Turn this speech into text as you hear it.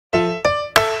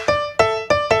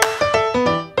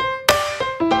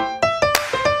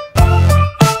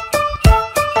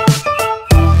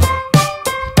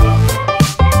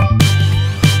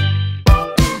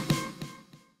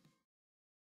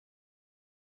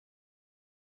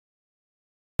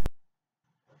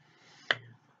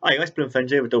Hi guys, Plymouth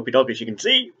Fenns here with Dopey Dog, as you can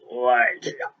see.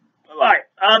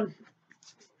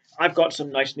 I've got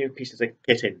some nice new pieces of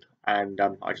kit in, and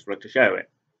I just wanted to show it.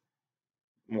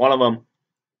 One of them,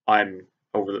 I'm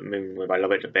over the moon with. I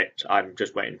love it a bit. I'm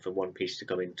just waiting for one piece to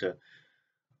come in so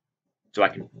I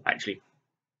can actually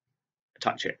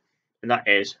attach it, and that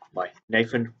is my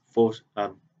Nathan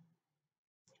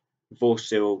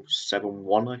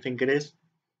 4071, I think it is.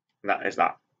 And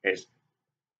that is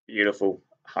beautiful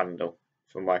handle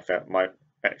for my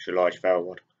extra large ferro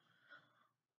rod.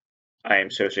 I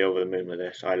am seriously over the moon with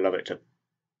this. I love it to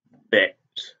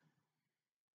bits.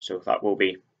 So that will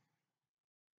be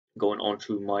going on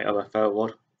to my other ferro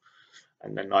rod,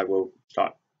 and then I will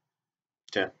start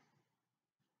to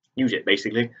use it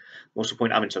basically. What's the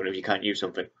point of having something if you can't use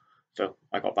something? So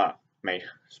I got that made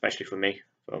especially for me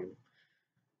from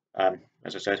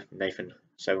as I said, Nathan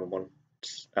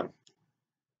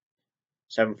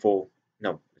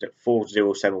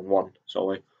 4071.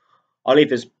 Sorry. I'll leave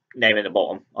his name in the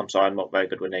bottom. I'm sorry, I'm not very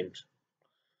good with names.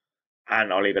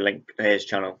 And I'll leave a link to his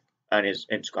channel and his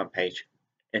Instagram page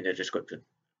in the description.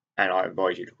 And I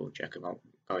advise you to go check him out,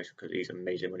 guys, because he's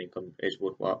amazing when he comes to his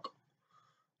woodwork.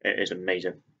 It is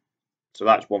amazing. So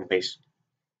that's one piece.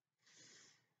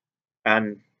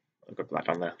 And I've got that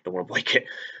down there. Don't want to break it.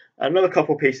 Another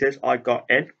couple pieces I got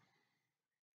in.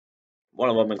 One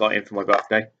of them I got in for my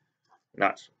birthday. And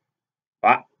that's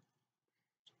that.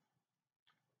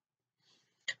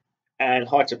 And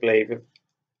hard to believe,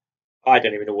 I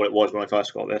don't even know what it was when I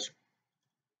first got this.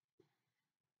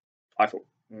 I thought,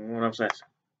 what was this?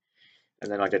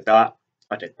 And then I did that,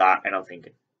 and I'm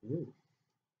thinking, ooh.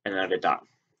 And then I did that.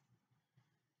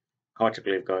 Hard to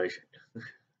believe, guys.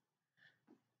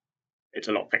 It's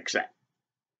a lockpick set.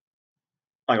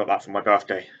 I got that for my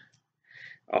birthday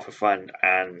off a friend,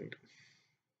 and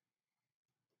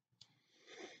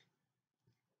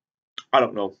I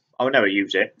don't know. I'll never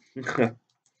use it.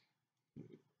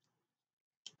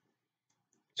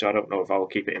 So I don't know if I will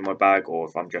keep it in my bag or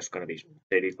if I'm just going to be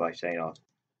silly by saying I'll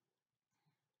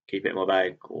keep it in my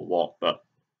bag or what. But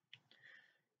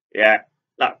yeah,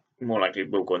 that more likely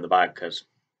will go in the bag because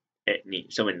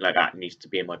something like that needs to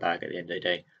be in my bag at the end of the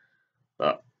day.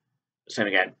 But same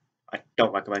again, I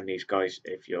don't recommend these, guys,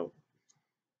 if you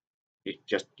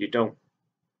don't.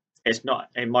 It's not,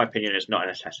 in my opinion, it's not a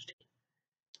necessity.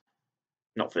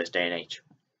 Not for this day and age,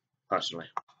 personally.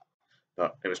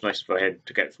 But it was nice for him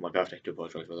to get it for my birthday. To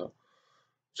apologise for that.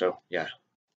 So yeah,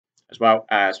 as well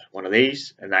as one of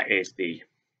these, and that is the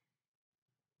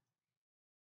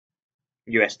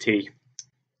UST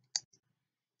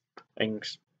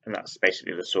things, and that's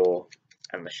basically the saw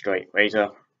and the straight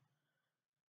razor.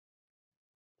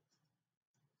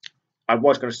 I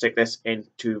was going to stick this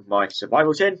into my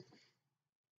survival tin,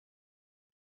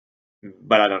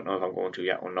 but I don't know if I'm going to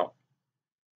yet or not.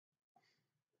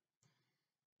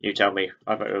 You tell me.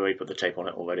 I've already put the tape on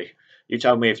it already. You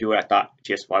tell me if you were at that to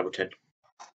your survival tin.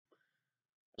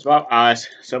 As well as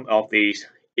some of these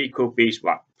equal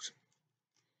beeswax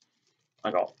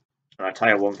I got. And I tell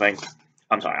you one thing.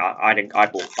 I'm sorry, I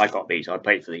got these. I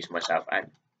paid for these myself, and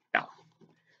no,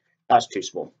 that's too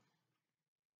small.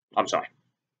 I'm sorry.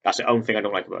 That's the only thing I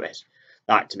don't like about this.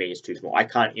 That to me is too small. I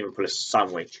can't even put a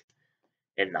sandwich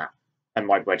in that, and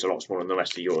my bread's a lot smaller than the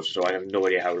rest of yours, so I have no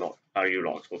idea how you lot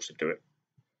are supposed to do it.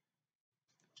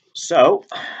 So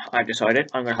I've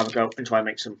decided I'm going to have a go and try and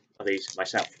make some of these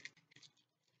myself.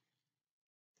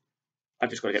 I've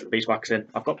just got to get the beeswax in.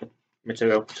 I've got the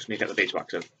material, just need to get the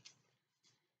beeswax in.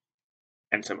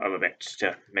 And some other bits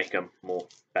to make them more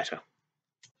better.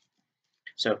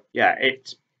 So yeah,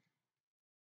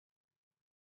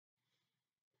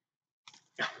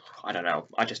 I don't know,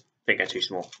 I just think they're too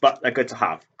small, but they're good to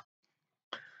have.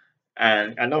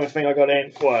 And another thing I got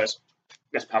in was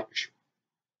this pouch.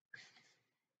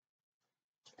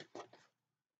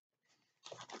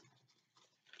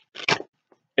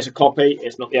 It's a copy,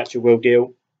 it's not the actual real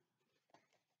deal.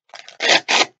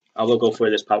 I will go through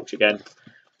this pouch again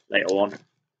later on.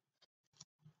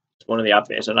 It's one of the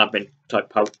it's an admin type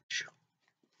pouch.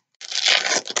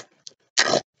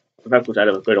 The vocals I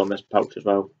look good on this pouch as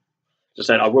well. As I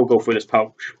said, I will go through this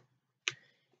pouch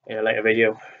in a later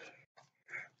video,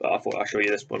 but I thought I'd show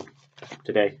you this one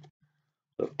today.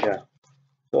 So yeah,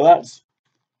 so that's,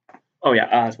 oh yeah,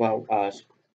 as well as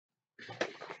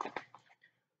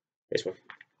this one.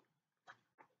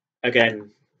 Again,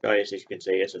 guys, as you can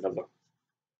see, it's another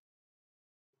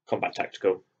combat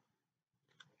tactical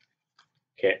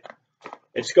kit.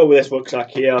 It's to go with this rucksack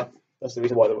here. That's the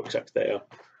reason why the rucksack's there.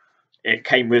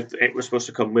 It was supposed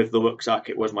to come with the rucksack.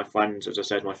 It was my friend's. As I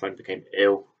said, my friend became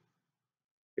ill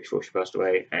before she passed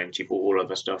away, and she bought all of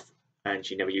her stuff, and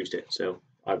she never used it. So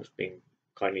I was being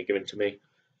kindly given to me.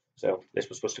 So this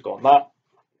was supposed to go on that.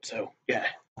 So yeah.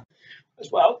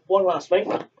 As well, one last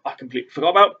thing I completely forgot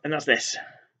about, and that's this.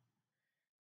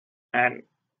 And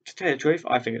to tell you the truth,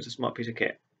 I think it's a smart piece of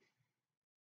kit.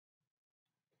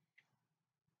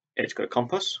 It's got a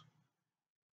compass.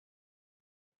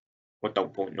 Well,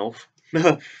 don't point north.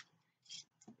 But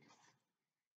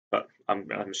I'm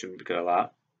assuming because of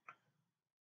that.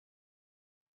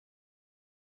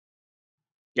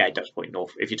 Yeah, it does point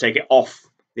north. If you take it off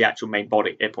the actual main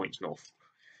body, it points north.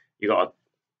 You got a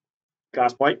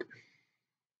gas pipe.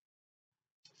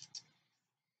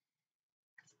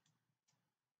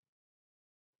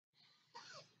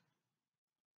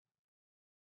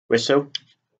 Whistle.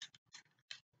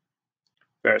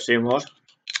 Ferrocerium rod.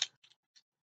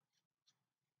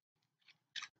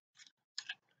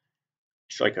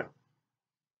 Striker.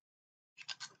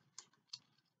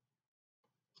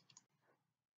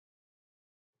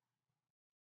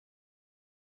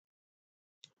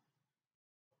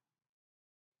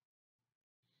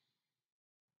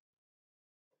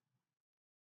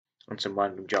 And some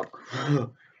random junk.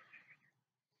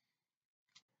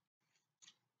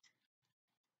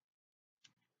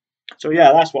 So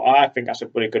yeah, that's what I think. That's a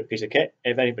really good piece of kit.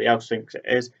 If anybody else thinks it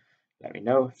is, let me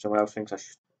know. If someone else thinks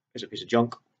it's a piece of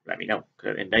junk, let me know. Because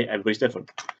at the end of the day, everybody's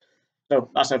different. So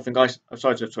that's everything, guys. I'm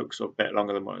sorry it took a bit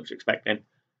longer than what I was expecting.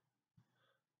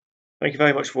 Thank you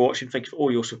very much for watching. Thank you for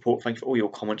all your support. Thank you for all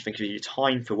your comments. Thank you for your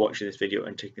time for watching this video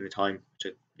and taking the time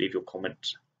to leave your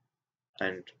comments.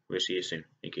 And we'll see you soon.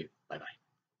 Thank you. Bye bye.